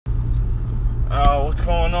What's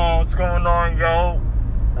going on? What's going on, yo?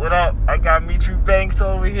 What up? I got Mitri Banks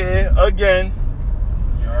over here again.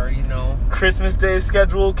 You already know. Christmas Day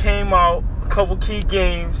schedule came out. A couple key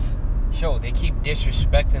games. Yo, they keep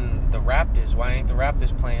disrespecting the Raptors. Why ain't the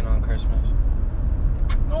Raptors playing on Christmas?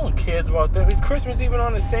 No one cares about that. Is Christmas even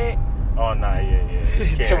on the same? Oh, nah,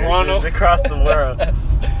 yeah. Toronto. It's across the world.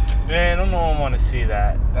 Man, I don't know. I want to see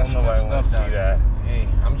that. That's nobody messed want to up, see that. Hey,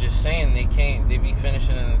 I'm just saying they be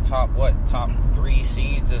finishing in the top 3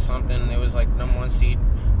 seeds or something. It was like number 1 seed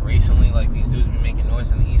recently. Like, these dudes be making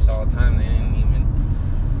noise in the East all the time.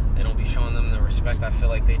 They don't be showing them the respect I feel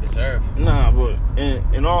like they deserve. Nah, but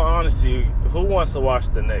in all honesty, who wants to watch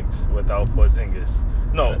the Knicks without Porzingis?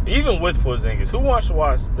 No, even with Porzingis, who wants to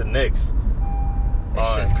watch the Knicks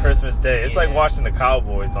on Christmas Day? It's like watching the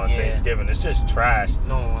Cowboys on Thanksgiving. It's just trash.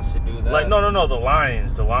 No one wants to do that. Like, no, the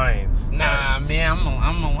Lions. Nah, man,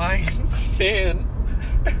 I'm a Lions fan.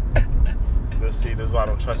 Let's see, this is why I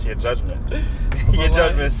don't trust your judgment. Your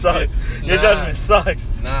judgment sucks. Your judgment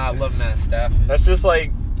sucks. Nah, I love Matt Stafford. That's just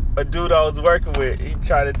like a dude I was working with. He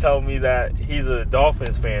tried to tell me that he's a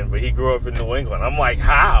Dolphins fan, but he grew up in New England. I'm like,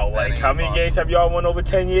 how? Like, how many games have y'all won over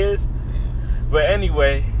 10 years? Yeah. But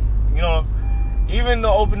anyway, even the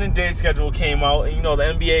opening day schedule came out. And, the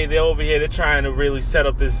NBA, they're over here. They're trying to really set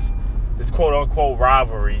up this quote-unquote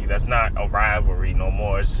rivalry. That's not a rivalry no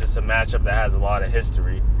more. It's just a matchup that has a lot of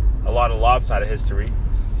history. A lot of lopsided history.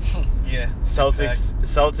 Yeah.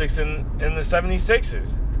 Celtics and the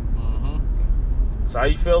 76ers. So how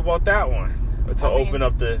you feel about that one? I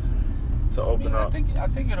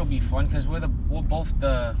think it'll be fun because we're both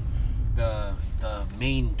the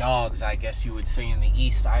main dogs, I guess you would say, in the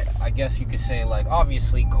East. I guess you could say, like,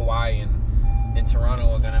 obviously Kawhi and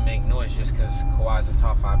Toronto are gonna make noise just because Kawhi's a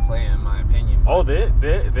top 5 player in my opinion. Oh,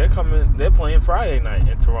 they're coming. They're playing Friday night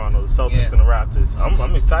in Toronto. The Celtics and the Raptors. Mm-hmm.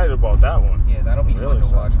 I'm excited about that one. Yeah, that'll be fun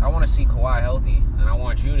to watch. I want to see Kawhi healthy, and I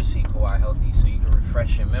want you to see Kawhi healthy so you can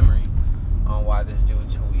refresh your memory on why this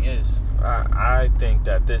dude's who he is. I think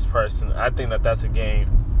that that's a game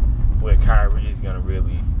where Kyrie is gonna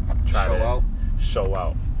really try to show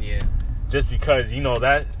out. Yeah. Just because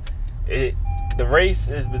the race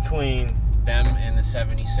is between them and the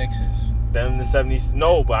 76ers. Them and the 70s.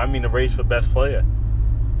 No, but I mean the race for best player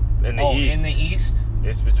in the East. In the East,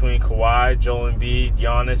 it's between Kawhi, Joel Embiid,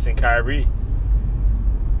 Giannis, and Kyrie.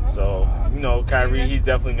 So Kyrie, he's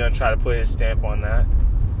definitely gonna try to put his stamp on that.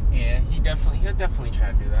 Yeah, he'll definitely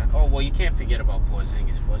try to do that. Oh, well, you can't forget about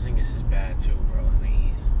Porzingis. Porzingis is bad too, bro, in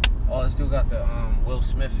the East. Oh, this dude got the Will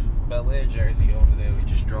Smith Bel-Air jersey over there. We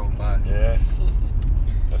just drove by. Yeah.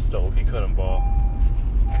 That's dope. He couldn't ball.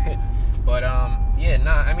 But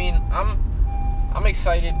I mean, I'm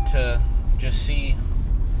excited to just see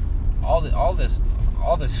all this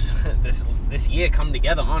this year come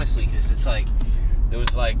together, honestly, because it's like there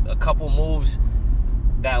was like a couple moves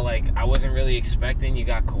that, like, I wasn't really expecting. You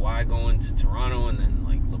got Kawhi going to Toronto and then,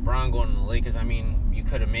 like, LeBron going to the Lakers. I mean, you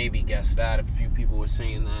could have maybe guessed that. A few people were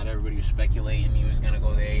saying that. Everybody was speculating he was going to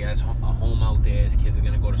go there. He has a home out there. His kids are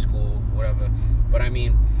going to go to school, whatever. But, I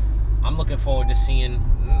mean, I'm looking forward to seeing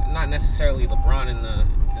not necessarily LeBron in the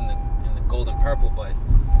gold and purple, but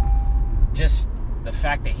just the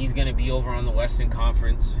fact that he's going to be over on the Western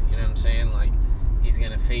Conference. You know what I'm saying? Like, he's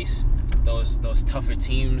going to face those tougher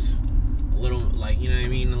teams a little, like, you know what I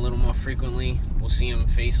mean, a little more frequently. We'll see him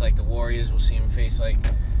face, like, the Warriors. We'll see him face, like,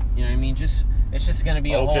 you know what I mean? It's just going to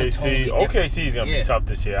be a whole totally different. OKC's going to be tough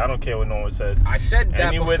this year. I don't care what no one says. I said that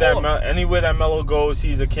anywhere before. Anywhere that Melo goes,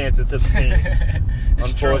 he's a cancer to the team.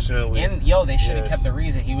 Unfortunately. True. And, they should have kept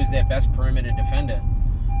Ariza. He was their best perimeter defender.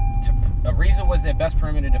 Ariza was their best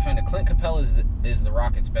perimeter defender. Clint Capella is the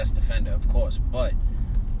Rockets' best defender, of course. But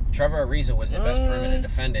Trevor Ariza was their best perimeter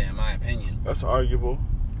defender, in my opinion. That's arguable.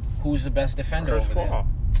 Who's the best defender Chris over Paul.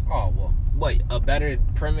 there? Oh, well, wait, a better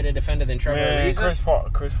perimeter defender than Trevor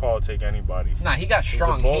Ariza? Chris Paul will take anybody. Nah, he got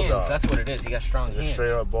strong hands. That's what it is. He got strong hands.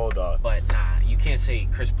 Straight up bulldog. But nah, you can't say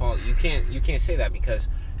Chris Paul. You can't say that because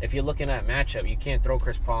if you're looking at matchup, you can't throw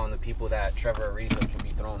Chris Paul on the people that Trevor Ariza can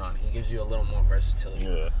be thrown on. He gives you a little more versatility.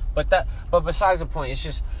 Yeah. But besides the point, it's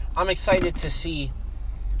just I'm excited to see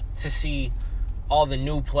all the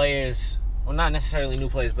new players. Well, not necessarily new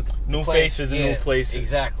players, but new faces and new places.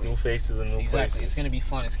 Exactly. New faces and new places. It's going to be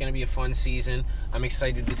fun. It's going to be a fun season. I'm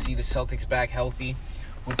excited to see the Celtics back healthy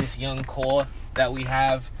with this young core that we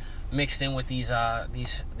have mixed in with these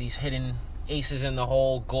hidden aces in the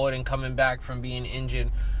hole. Gordon coming back from being injured.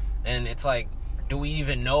 And it's like, do we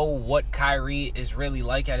even know what Kyrie is really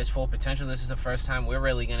like at his full potential? This is the first time we're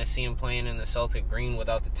really going to see him playing in the Celtic green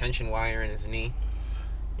without the tension wire in his knee.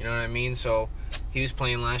 You know what I mean? So he was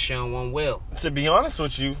playing last year on one wheel. To be honest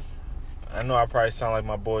with you, I know I probably sound like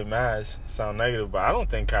my boy Maz, sound negative, but I don't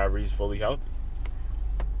think Kyrie's fully healthy.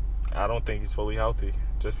 I don't think he's fully healthy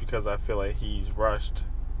just because I feel like he's rushed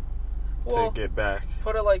to get back.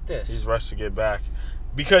 Put it like this. He's rushed to get back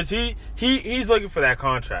because he's looking for that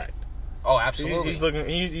contract. Oh, absolutely.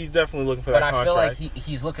 He's definitely looking for that contract. But I feel like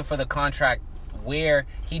he's looking for the contract where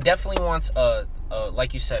he definitely wants a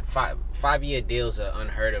like you said, 5-year deals are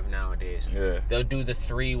unheard of nowadays. Yeah. They'll do the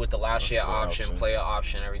 3 with the last year option, player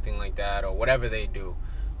option, everything like that, or whatever they do.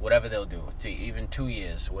 Whatever they'll do. To even 2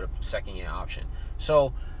 years with a second year option.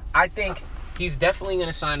 So I think he's definitely going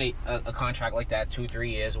to sign a contract like that,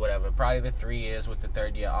 2-3 years, whatever. Probably the 3 years with the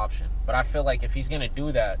 3rd year option. But I feel like if he's going to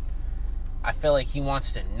do that, I feel like he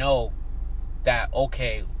wants to know that,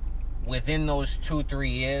 okay, within those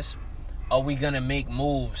 2-3 years, are we going to make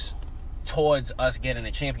moves towards us getting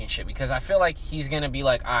a championship? Because I feel like he's going to be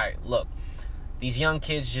like, all right, look, these young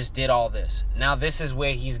kids just did all this. Now this is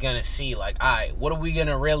where he's going to see, like, all right, what are we going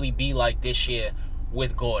to really be like this year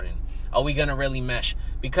with Gordon? Are we going to really mesh?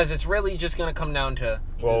 Because it's really just going to come down to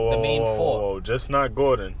the main 4. Whoa, just not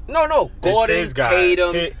Gordon. No. Gordon,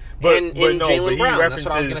 Tatum, and Jaylen Brown. That's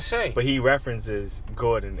what I was going to say. But he references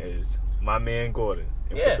Gordon as my man Gordon.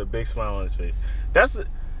 And Yeah. puts a big smile on his face. That's,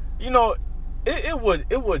 it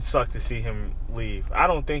would suck to see him leave. I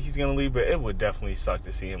don't think he's going to leave, but it would definitely suck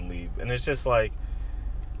to see him leave. And it's just like,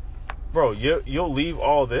 bro, you'll leave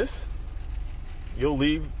all this? You'll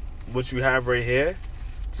leave what you have right here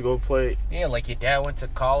to go play? Yeah, like your dad went to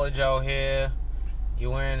college out here.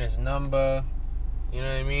 You wearing his number. You know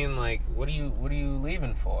what I mean? Like, what are you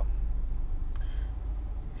leaving for?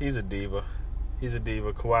 He's a diva.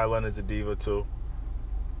 Kawhi Leonard's a diva too.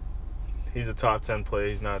 He's a top 10 player.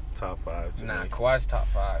 He's not top 5. Nah, Kawhi's top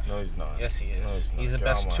 5. No, he's not. Yes, he is. No, he's not. He's the Get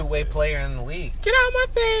best out my two-way face. player in the league. Get out my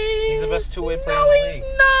face. He's the best two-way player in the league. No,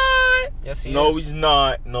 he's not. Yes, he is. No, he's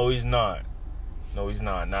not. No, he's not. No, he's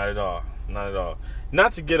not. Not at all. Not at all.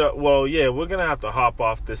 Not to get up. Well, yeah, we're gonna have to hop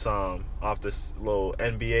off this little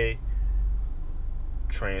NBA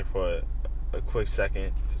train for a quick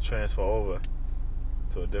second to transfer over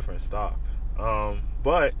to a different stop.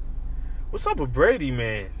 But what's up with Brady,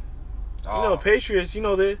 man? Patriots.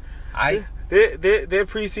 Their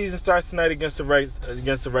preseason starts tonight against the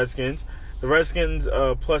Redskins. The Redskins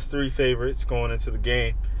 +3 favorites going into the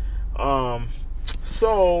game.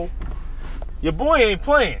 So your boy ain't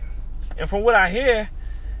playing. And from what I hear,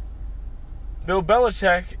 Bill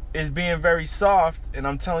Belichick is being very soft, and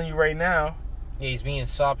I'm telling you right now, yeah, he's being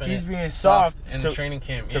soft. He's being soft in the training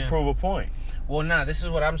camp to prove a point. Well, this is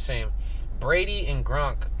what I'm saying. Brady and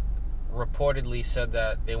Gronk reportedly said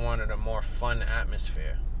that they wanted a more fun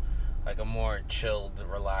atmosphere, like a more chilled,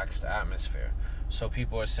 relaxed atmosphere. So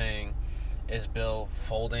people are saying, is Bill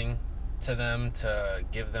folding to them to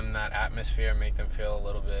give them that atmosphere, make them feel a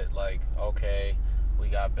little bit like, okay, we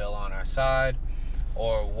got Bill on our side,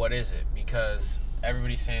 or what is it? Because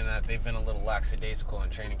everybody's saying that they've been a little lackadaisical in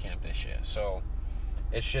training camp this year. So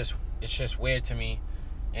it's just weird to me.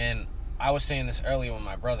 And I was saying this earlier with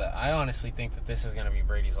my brother. I honestly think that this is going to be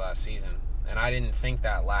Brady's last season. And I didn't think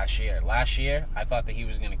that last year. Last year, I thought that he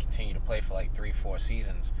was going to continue to play for like 3-4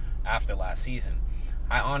 seasons after last season.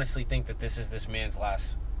 I honestly think that this is this man's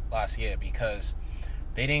last year because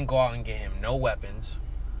they didn't go out and get him no weapons.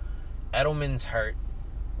 Edelman's hurt.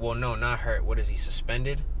 Well, no, not hurt. What is he,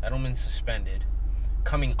 suspended? Edelman's suspended,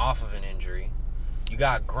 coming off of an injury. You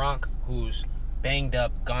got Gronk, who's banged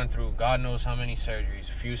up, gone through God knows how many surgeries,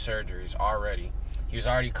 a few surgeries already. He was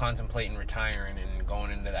already contemplating retiring and going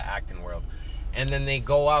into the acting world. And then they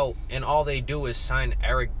go out, and all they do is sign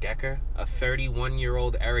Eric Decker, a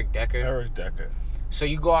 31-year-old Eric Decker. So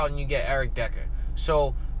you go out and you get Eric Decker.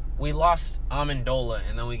 So we lost Amendola,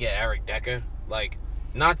 and then we get Eric Decker. Like,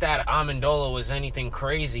 not that Amendola was anything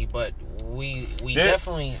crazy, but we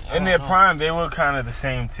definitely... In their prime, they were kind of the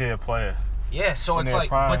same tier player. Yeah, so it's like,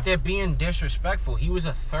 but they're being disrespectful. He was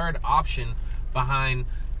a third option behind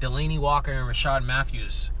Delaney Walker and Rashad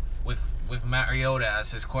Matthews with Mariota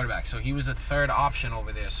as his quarterback. So he was a third option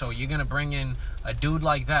over there. So you're going to bring in a dude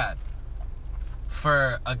like that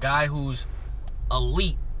for a guy who's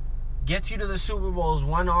elite, gets you to the Super Bowls,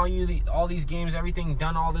 won all these games, everything,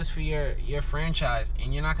 done all this for your franchise,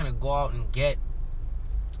 and you're not going to go out and get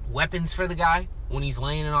weapons for the guy when he's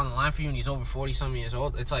laying it on the line for you and he's over 40-something years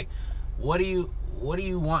old. It's like, what do you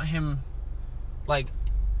want him, like,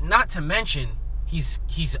 not to mention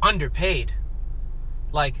he's underpaid.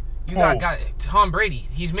 Like, you got Tom Brady,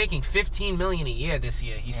 he's making $15 million a year this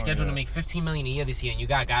year. He's scheduled to make $15 million a year this year, and you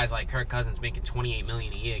got guys like Kirk Cousins making $28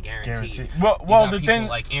 million a year guaranteed. Well, the thing,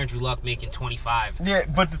 like Andrew Luck making $25. Yeah,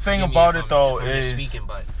 but the thing about it though is,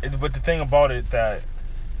 but the thing about it that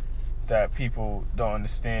that people don't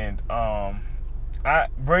understand.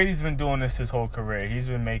 Brady's been doing this his whole career. He's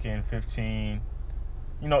been making 15.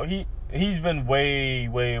 You know, he's been way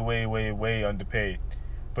underpaid.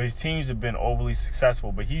 But his teams have been overly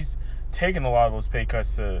successful. But he's taken a lot of those pay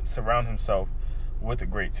cuts to surround himself with a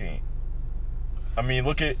great team. I mean,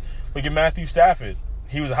 look at Matthew Stafford.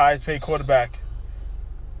 He was the highest paid quarterback.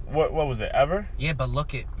 What was it, ever? Yeah, but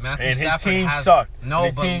look at Matthew and Stafford. His team sucked. No,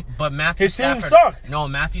 but Matthew Stafford. His team sucked. No,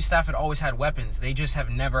 Matthew Stafford always had weapons. They just have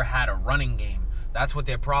never had a running game. That's what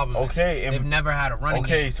their problem is. They've never had a running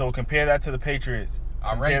game. Okay, so compare that to the Patriots.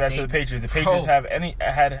 Compare that to the Patriots. The Patriots have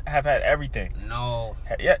had everything. No.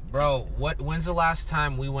 Yeah. Bro, when's the last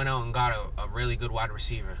time we went out and got a really good wide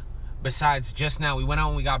receiver? Besides just now, we went out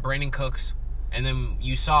and we got Brandon Cooks, and then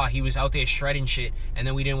you saw he was out there shredding shit, and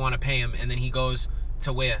then we didn't want to pay him, and then he goes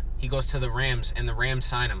to where? He goes to the Rams, and the Rams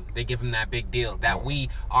sign him. They give him that big deal that we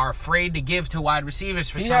are afraid to give to wide receivers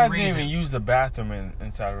for some reason. He hasn't even used the bathroom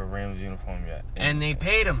inside of a Rams uniform yet. And they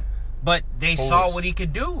paid him. But they saw what he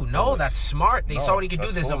could do. No, that's smart. They saw what he could do.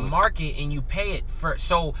 There's a market, and you pay it for.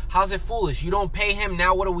 So how's it foolish? You don't pay him.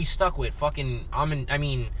 Now what are we stuck with?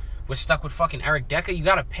 We're stuck with fucking Eric Decker. You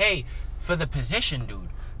gotta pay for the position, dude.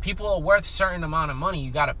 People are worth a certain amount of money. You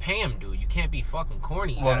gotta pay them, dude. You can't be fucking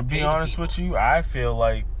corny. Well, to be honest with you, I feel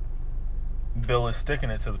like Bill is sticking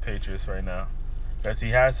it to the Patriots right now, because he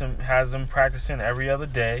has them practicing every other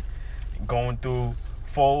day, going through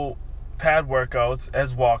full pad workouts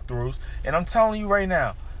as walkthroughs, and I'm telling you right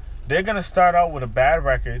now, they're gonna start out with a bad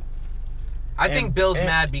record. I think Bill's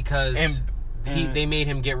mad because they made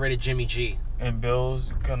him get rid of Jimmy G. And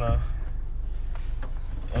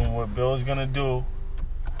what Bill's gonna do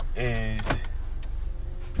is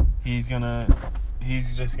he's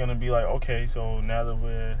just gonna be like, okay, so now that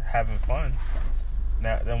we're having fun,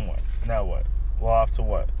 then what? Now what? Well, off to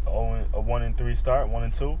what? A 1-3 start,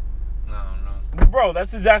 1-2? No. Bro,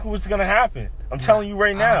 that's exactly what's gonna happen. I'm telling you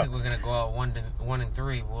right now. I don't think we're gonna go out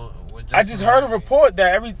 1-3. I just heard a report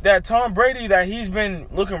that Tom Brady, that he's been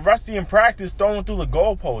looking rusty in practice, throwing through the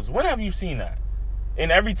goalposts. When have you seen that?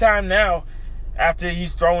 And every time now, after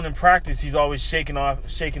he's throwing in practice, he's always shaking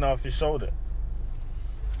off his shoulder.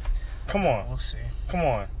 Come on. We'll see. Come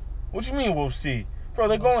on. What you mean we'll see? Bro,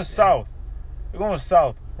 they're going south. They're going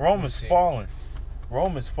south. Rome is falling.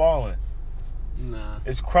 Rome is falling. Nah.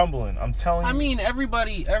 It's crumbling. I'm telling you. I mean,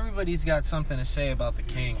 everybody's got something to say about the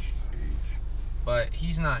King. But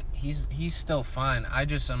he's not. He's still fine. I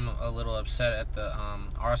just am a little upset at the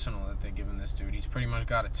arsenal that they're giving this dude. He's pretty much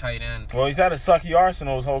got a tight end. Well, he's had a sucky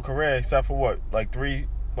arsenal his whole career, except for what, like 3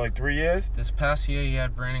 years. This past year, he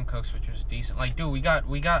had Brandon Cooks, which was decent. Like, dude, we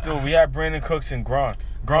had Brandon Cooks and Gronk.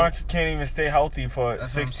 Gronk can't even stay healthy for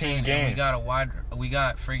 16 games. And we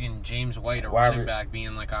got friggin' James White, a running back,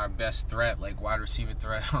 being like our best threat, like wide receiver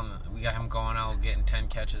threat. We got him going out getting 10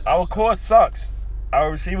 catches. Our core sucks. Our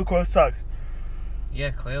receiver core sucks.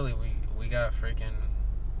 Yeah, clearly we got freaking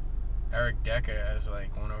Eric Decker as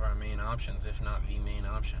like one of our main options, if not the main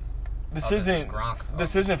option. This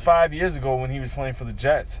isn't 5 years ago when he was playing for the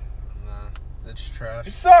Jets. Nah, it's trash.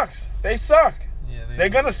 It sucks. They suck. Yeah, they're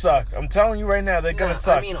gonna suck. I'm telling you right now, they're gonna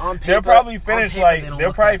suck. I mean, on paper, they'll probably finish like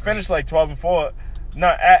 12-4.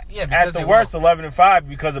 Not at the worst 11-5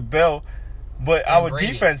 because of Bill. But our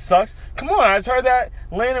Brady. defense sucks. Come on, I just heard that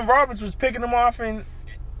Landon Roberts was picking them off in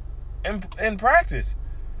practice,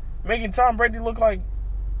 making Tom Brady look like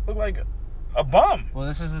a bum. Well,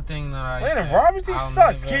 this is the thing that I Landon Roberts, he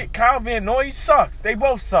sucks. Kyle Van Noy, he sucks. They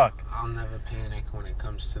both suck. I'll never panic when it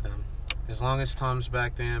comes to them. As long as Tom's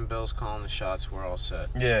back there and Bill's calling the shots, we're all set.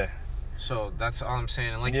 Yeah. So that's all I'm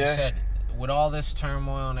saying. And like you said, with all this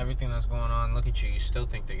turmoil and everything that's going on, look at you. You still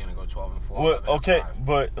think they're gonna go 12-4. Well, okay,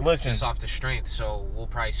 but listen. Just off the strength, so we'll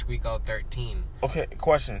probably squeak out 13. Okay,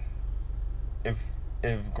 question. If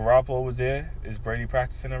Garoppolo was there, is Brady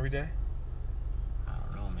practicing every day? I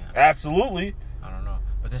don't know, man. Absolutely. I don't know,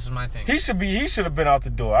 but this is my thing. He should have been out the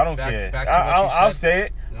door. I don't care. Back to what you said. I'll say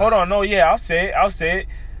it. No. Hold on. No, yeah, I'll say it.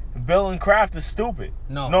 Bill and Kraft is stupid.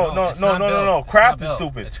 No. Kraft is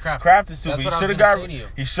stupid. It's Kraft. Kraft is stupid. He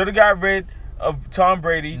should have got rid of Tom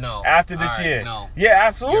Brady after this year. No. Yeah,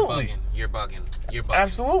 absolutely. You're bugging.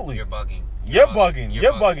 Absolutely. You're bugging. You're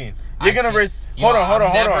bugging. You're gonna risk. Hold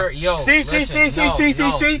on. See.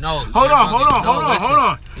 Hold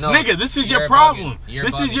on. Nigga, this is your problem.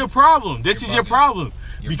 This is your problem.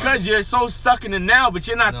 Because you're so stuck in the now, but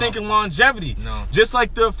you're not thinking longevity. No. Just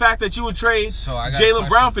like the fact that you would trade Jaylen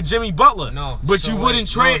Brown for Jimmy Butler. No. But you wouldn't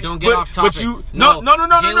trade. Don't get off topic. No.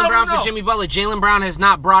 Jaylen Brown for Jimmy Butler. Jaylen Brown has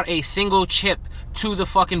not brought a single chip to the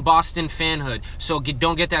fucking Boston fanhood. So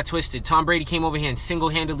don't get that twisted. Tom Brady came over here and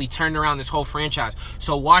single-handedly turned around this whole franchise.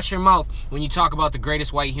 So watch your mouth when you talk about the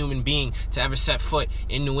greatest white human being to ever set foot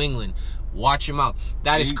in New England. Watch your mouth.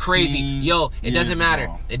 That is crazy. Yo, it doesn't matter.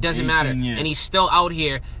 It doesn't matter. Years. And he's still out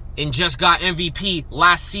here and just got MVP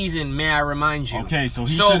last season, may I remind you. Okay, so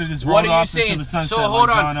he should have just rolled off into the sunset like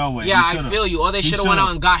John Elway. Yeah, I feel you. Or they should have went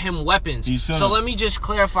out and got him weapons. So let me just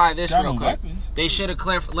clarify this real quick. They should have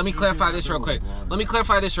clarified. Let me clarify this real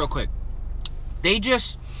quick. They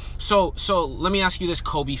just... So let me ask you this,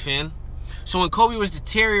 Kobe fan. So when Kobe was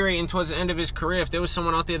deteriorating towards the end of his career, if there was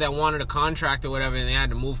someone out there that wanted a contract or whatever and they had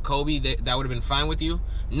to move Kobe, that would have been fine with you?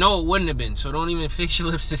 No, it wouldn't have been. So don't even fix your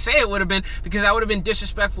lips to say it would have been, because that would have been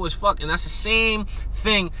disrespectful as fuck. And that's the same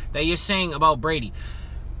thing that you're saying about Brady.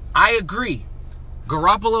 I agree.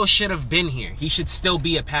 Garoppolo should have been here. He should still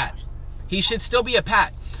be a Pat.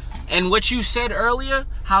 And what you said earlier,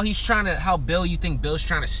 how Bill, you think Bill's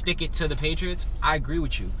trying to stick it to the Patriots? I agree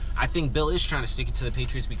with you. I think Bill is trying to stick it to the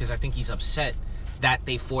Patriots because I think he's upset that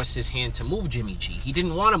they forced his hand to move Jimmy G. He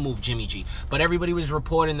didn't want to move Jimmy G. But everybody was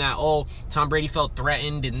reporting that, Tom Brady felt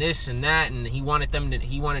threatened and this and that, and he wanted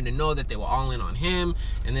to know that they were all in on him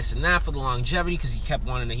and this and that for the longevity because he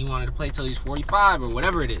wanted to play till he's 45 or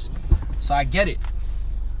whatever it is. So I get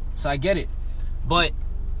it. But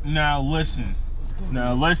Now listen.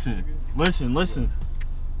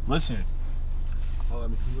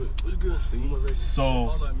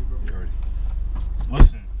 So,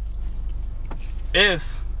 listen.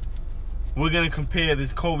 If we're going to compare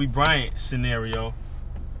this Kobe Bryant scenario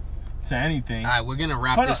to anything. All right, we're going to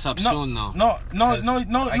wrap this up soon, though. No,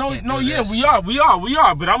 yeah, we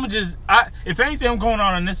are. But I'm just, if anything, I'm going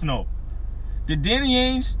on this note. Did Danny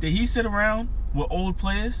Ainge, did he sit around with old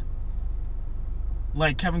players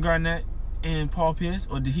like Kevin Garnett and Paul Pierce,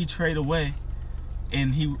 or did he trade away and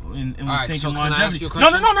was thinking longevity? No.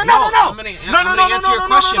 I'm gonna answer your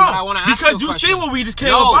question, but I want to ask you a question. Because you see what we just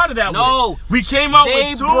came out of that with. We came out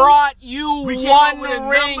with two. They brought you one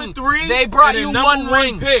ring. They brought you one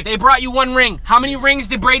ring. They brought you one ring. How many rings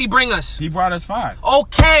did Brady bring us? He brought us 5.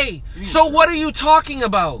 Okay, so what are you talking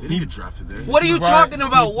about? They didn't get drafted there. What are you talking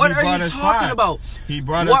about? What are you talking about? He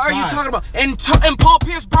brought us 5. What are you talking about? And Paul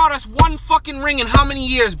Pierce brought us one fucking ring in how many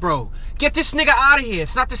years, bro? Get this nigga out of here.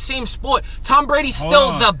 It's not the same sport. Tom Brady's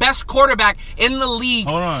still the best quarterback in the league,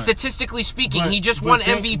 statistically speaking. He just won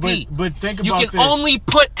MVP. But think about this. You can only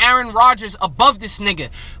put Aaron Rodgers above this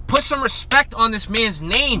nigga. Put some respect on this man's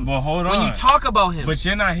name when you talk about him. But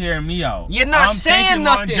you're not hearing me out. You're not saying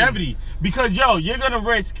nothing. Longevity. Because, you're going to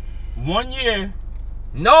risk 1 year.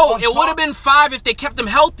 No, it would have been 5 if they kept him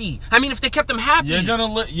healthy. I mean, if they kept him happy.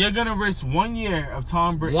 You're gonna risk 1 year of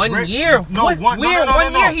Tom Brady. 1 year? No, one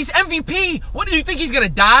year. He's MVP. What do you think he's gonna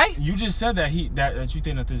die? You just said that you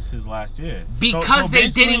think that this is his last year because they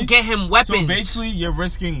didn't get him weapons. So basically, you're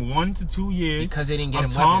risking 1 to 2 years because they didn't get him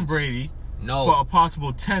Tom weapons. Brady. For a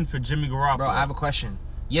possible 10 for Jimmy Garoppolo. Bro, I have a question.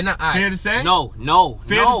 You're not fair to say? No.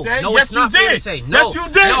 Fair to say? No, yes, it's not fair to say. No, yes, you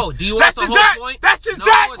did. No, do you want the whole point? That's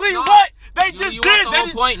exactly what they just did. They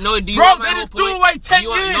just they just threw away 10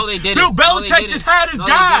 years. No, they didn't. Bill Belichick just had his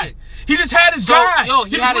guy. He just had his guy.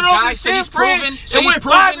 He had his guy, so he's proven. So he's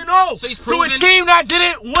proven. So he's proven. To a team that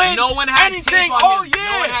didn't win anything all year.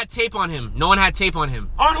 No one had tape on him. No one had tape on him.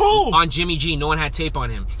 On who? On Jimmy G. No one had tape on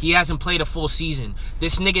him. He hasn't played a full season.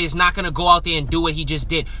 This nigga is not going to go out there and do what he just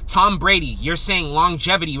did. Tom Brady, you're saying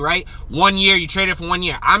longevity, right? 1 year, you traded for 1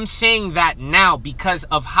 year. I'm saying that now because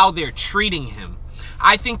of how they're treating him.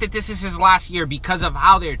 I think that this is his last year because of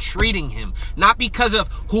how they're treating him, not because of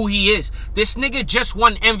who he is. This nigga just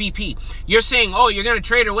won MVP. You're saying, you're going to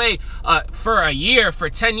trade away for a year, for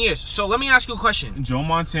 10 years. So let me ask you a question. Joe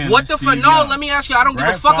Montana. What the fuck? No, let me ask you. I don't give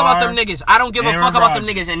a fuck about them niggas. I don't give a fuck about them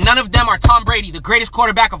niggas. And none of them are Tom Brady, the greatest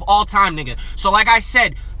quarterback of all time, nigga. So like I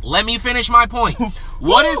said, let me finish my point.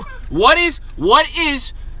 What is...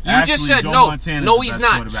 You just said no, he's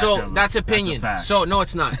not. So that's opinion. So no,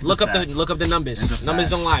 it's not. Look up the numbers. Numbers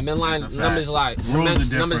don't lie. Numbers lie.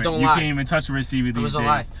 Numbers don't lie. You can't even touch a receiver these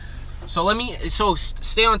days. So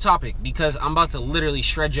stay on topic because I'm about to literally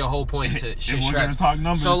shred your whole point to shreds. We're gonna talk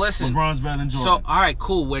numbers. So listen, LeBron's better than Jordan. So all right,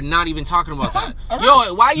 cool. We're not even talking about that.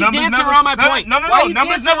 Yo, why are you dancing around my point? No.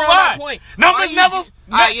 Numbers never lie. Numbers never.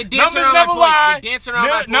 You're dancing around my point. You're dancing around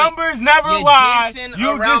my point. Numbers never lie.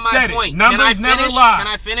 You just said it. Numbers never lie. Can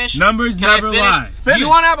I finish? Numbers never lie. Do you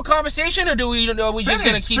want to have a conversation, or are we just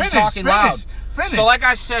gonna keep talking loud? So like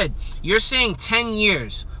I said, you're saying 10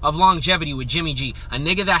 years of longevity with Jimmy G, a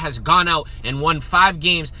nigga that has gone out and won 5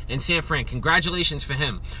 games in San Fran. Congratulations for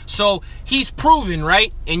him. So he's proven,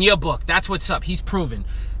 right? In your book, that's what's up. He's proven.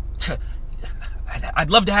 I'd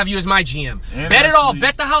love to have you as my GM. And Bet it all. actually-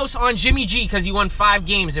 Bet the house on Jimmy G because he won 5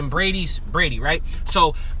 games and Brady, right?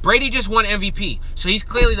 So Brady just won MVP. So he's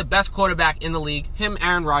clearly the best quarterback in the league. Him,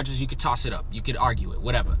 Aaron Rodgers, you could toss it up. You could argue it,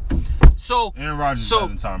 whatever. So Aaron Rodgers is better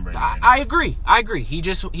than Tom Brady. I agree.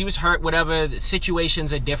 He was hurt, whatever. The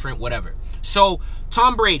situations are different, whatever. So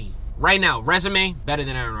Tom Brady, right now, resume, better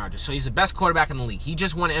than Aaron Rodgers. So he's the best quarterback in the league. He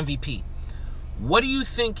just won MVP. What do you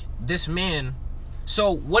think this man...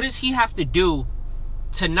 So what does he have to do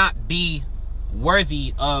to not be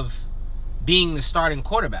worthy of being the starting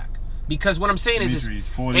quarterback? Because what I'm saying is He's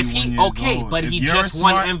 41 if he years old. but If he you're just a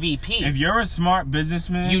smart- won MVP. If you're a smart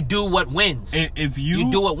businessman, You do what wins. If you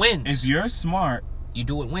do what wins. If you're smart, You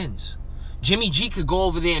do what wins. Jimmy G could go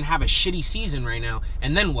over there and have a shitty season right now,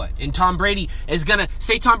 and then what? And Tom Brady is gonna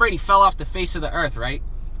say Tom Brady fell off the face of the earth, right?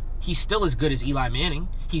 He's still as good as Eli Manning.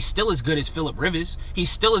 He's still as good as Phillip Rivers.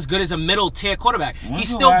 He's still as good as a middle-tier quarterback. He's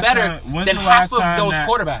still better than half of those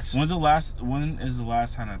quarterbacks. When is the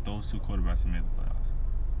last time that those 2 quarterbacks have made the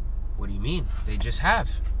playoffs? What do you mean? They just have.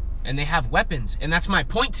 And they have weapons. And that's my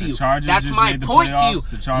point to you. Chargers That's just my made the point to playoffs. you.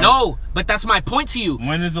 The Chargers- No, but that's my point to you.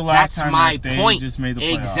 When is the last That's time my that they point. just made the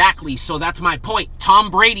playoffs? Exactly. So that's my point.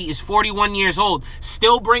 Tom Brady is 41 years old,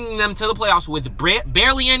 still bringing them to the playoffs with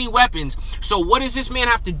barely any weapons. So what does this man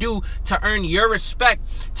have to do to earn your respect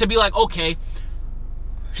to be like, okay,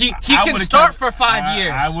 he can start for 5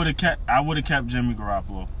 years? I would have kept Jimmy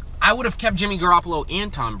Garoppolo. I would have kept Jimmy Garoppolo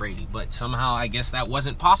and Tom Brady, but somehow I guess that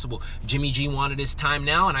wasn't possible. Jimmy G wanted his time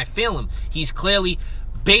now, and I feel him. He's clearly,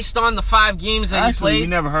 based on the 5 games that he played, we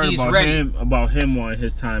never heard he's about ready. him wanting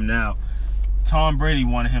his time now. Tom Brady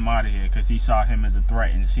wanted him out of here because he saw him as a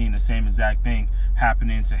threat and seeing the same exact thing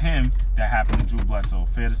happening to him that happened to Drew Bledsoe.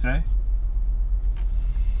 Fair to say?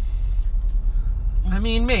 I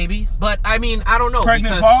mean, maybe, but I mean, I don't know.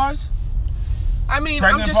 Pregnant because, pause? I mean,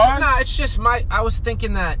 Pregnant I'm just pause? it's just I was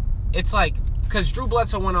thinking that it's like because Drew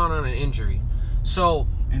Bledsoe went on an injury, so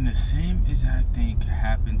And the same exact thing could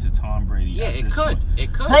happen to Tom Brady. yeah, at it this could, point.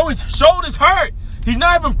 it could. Bro, his shoulder's hurt. He's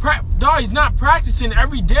not even he's not practicing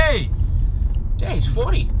every day. Yeah, he's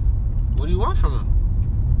 40. What do you want from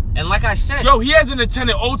him? And like I said, Yo, he hasn't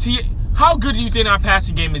attended OTA. How good do you think our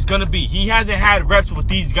passing game is gonna be? He hasn't had reps with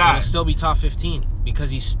these He'll guys. still be top 15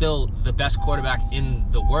 because he's still the best quarterback in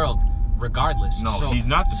the world, regardless. No, he's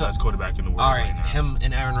not the best quarterback in the world. All right, now. him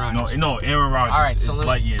and Aaron Rodgers. No, Aaron Rodgers. All right, so is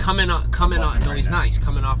light years coming on. above No, him he's right not. now. He's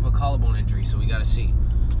coming off of a collarbone injury, so we got to see.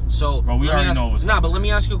 So, Bro, we let me already ask, know what's Nah, but let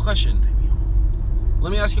me ask you a question.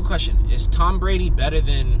 Let me ask you a question. Is Tom Brady better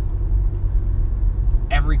than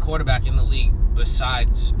every quarterback in the league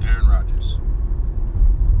besides Aaron Rodgers?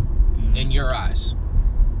 In your eyes?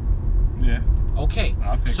 Yeah. Okay.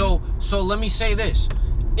 I'll pick So let me say this.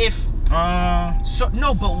 If So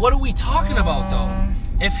no, but what are we talking about though?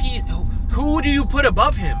 If who do you put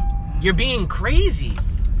above him? You're being crazy.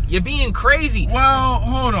 You're being crazy. Well,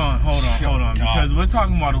 hold on. Dog. Because we're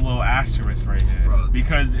talking about a little asterisk right here. Bro,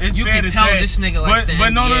 because it's you fair can to tell say, this nigga likes the but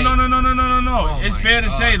no. NBA. It's my fair to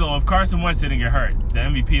God. say though, if Carson Wentz didn't get hurt, the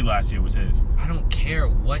MVP last year was his. I don't care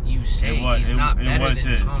what you say. He's It not better was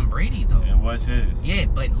than his. Tom Brady though. It was his. Yeah,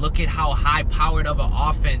 but look at how high-powered of an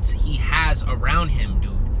offense he has around him,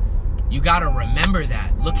 dude. You gotta remember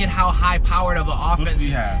that. Look at how high-powered of an offense does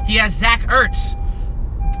he have? He has Zach Ertz,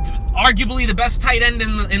 arguably the best tight end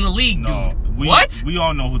in the league, No. dude. We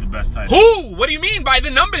all know who the best tight end is. Who? What do you mean by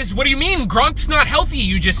the numbers? What do you mean Gronk's not healthy?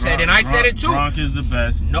 You just said, and I said it too. Gronk is the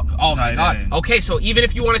best. No, oh my tight God. end. Okay, so even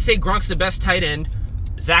if you want to say Gronk's the best tight end,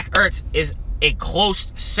 Zach Ertz is a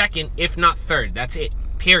close second, if not third. That's it.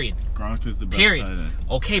 Period. Gronk is the best Period. tight end.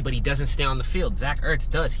 Okay, but he doesn't stay on the field. Zach Ertz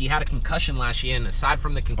does. He had a concussion last year, and aside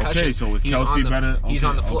from the concussion, Okay, so is he's Kelce on the, better? He's Okay,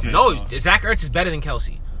 on the floor. okay, No, so- Zach Ertz is better than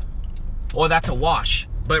Kelce. Or that's a wash.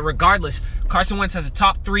 But regardless, Carson Wentz has a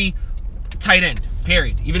top 3 tight end.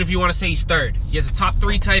 Period. Even if you want to say he's third, he has a top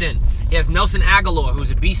 3 tight end. He has Nelson Aguilar,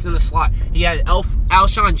 who's a beast in the slot. He had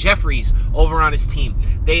Alshon Jeffries over on his team.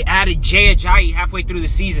 They added Jay Ajayi halfway through the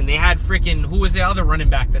season. They had freaking, who was the other running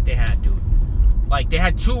back that they had, dude? Like they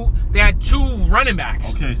had two running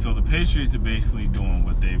backs. Okay, so the Patriots are basically doing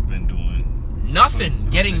what they've been doing. Nothing.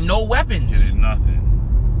 Getting no weapons. Getting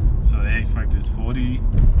nothing. So they expect this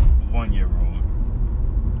 41-year-old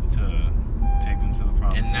to take them to the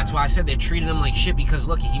promised And that's land. why I said they treated him like shit because,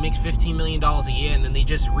 look, he makes $15 million a year, and then they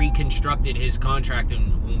just reconstructed his contract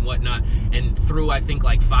and whatnot and threw, I think,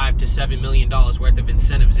 like $5 to $7 million worth of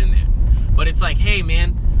incentives in there. But it's like, hey,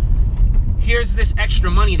 man, here's this extra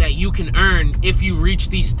money that you can earn if you reach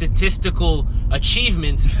these statistical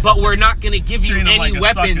achievements, but we're not going to give you Treating him any like a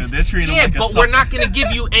weapons. sucker. They're treating him Yeah, like a but we're sucker. not going to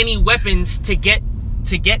give you any weapons to get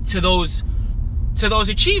to those to those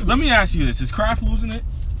achievements. Let me ask you this: is Kraft losing it?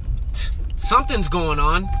 Something's going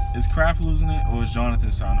on. Is Kraft losing it, or is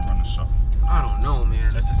Jonathan starting to run the show? I don't know,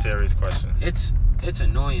 man. That's a serious question. It's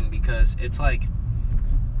annoying because it's like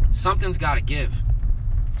something's got to give.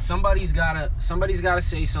 Somebody's got to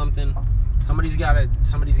say something. Somebody's got to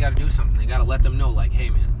do something. They got to let them know, like, hey,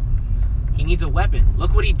 man, he needs a weapon.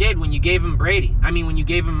 Look what he did when you gave him Brady. I mean, when you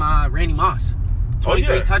gave him Randy Moss.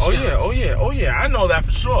 23 touchdowns. Oh yeah. I know that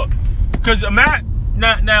for sure. Because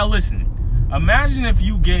now listen. Imagine if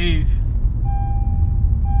you gave.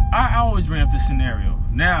 I always bring up this scenario.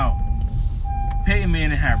 Now, Peyton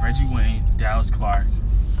Manning had Reggie Wayne, Dallas Clark,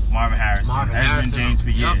 Marvin Harrison, Edgerrin James for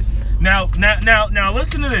years. Yep. Now,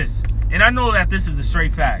 listen to this. And I know that this is a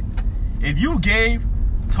straight fact. If you gave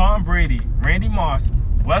Tom Brady, Randy Moss,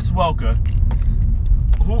 Wes Welker,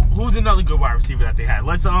 who's another good wide receiver that they had?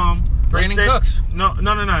 Brandon Cooks. No.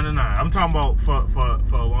 I'm talking about for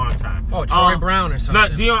a long time. Oh, Troy Brown or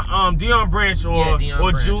something. Deion Branch or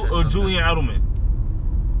Julian Edelman.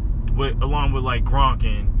 Along with like Gronk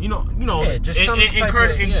and just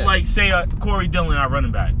like say Corey Dillon, our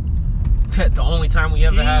running back. The only time we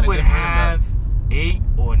ever had a good running back. He would have 8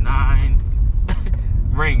 or 9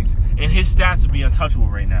 rings, and his stats would be untouchable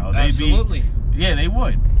right now. Absolutely. They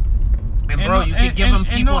would. And bro, you could give him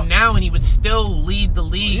people now, and he would still lead the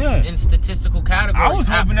league in statistical categories. I was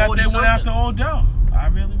hoping that they went after Odell. I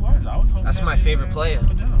really was. I was hoping. That's my favorite player.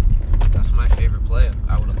 That's my favorite player.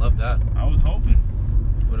 I would have loved that. I was hoping.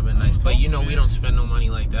 Would have been nice, but we don't spend no money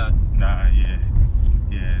like that. Nah, yeah,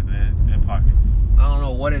 their pockets. I don't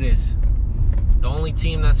know what it is. The only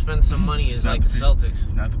team that spends some money is like the Celtics.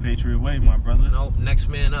 It's not the Patriot way, my brother. Nope, next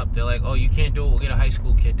man up. They're like, oh, you can't do it. We'll get a high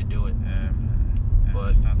school kid to do it. Yeah,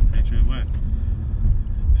 but it's not the Patriot way.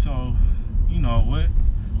 So, you know what?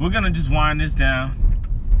 We're gonna just wind this down.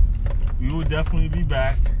 We will definitely be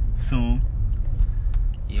back soon.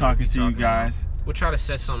 Talking to you guys. We'll try to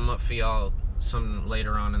set something up for y'all. Some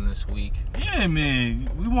later on in this week. Yeah,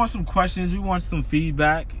 man. We want some questions. We want some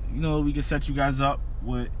feedback. We can set you guys up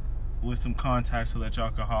with some contacts so that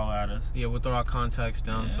y'all can holler at us. Yeah, we'll throw our contacts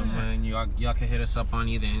down somewhere, and y'all can hit us up on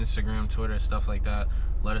either Instagram, Twitter, stuff like that.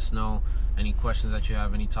 Let us know any questions that you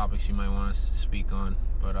have, any topics you might want us to speak on.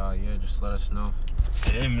 But just let us know.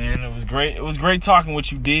 Yeah, man. It was great. It was great talking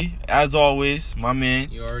with you, D. As always, my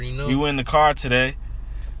man. You already know. We were in the car today,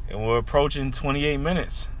 and we're approaching 28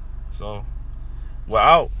 minutes. So. We're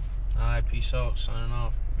out. All right, peace out. Signing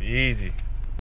off. Be easy.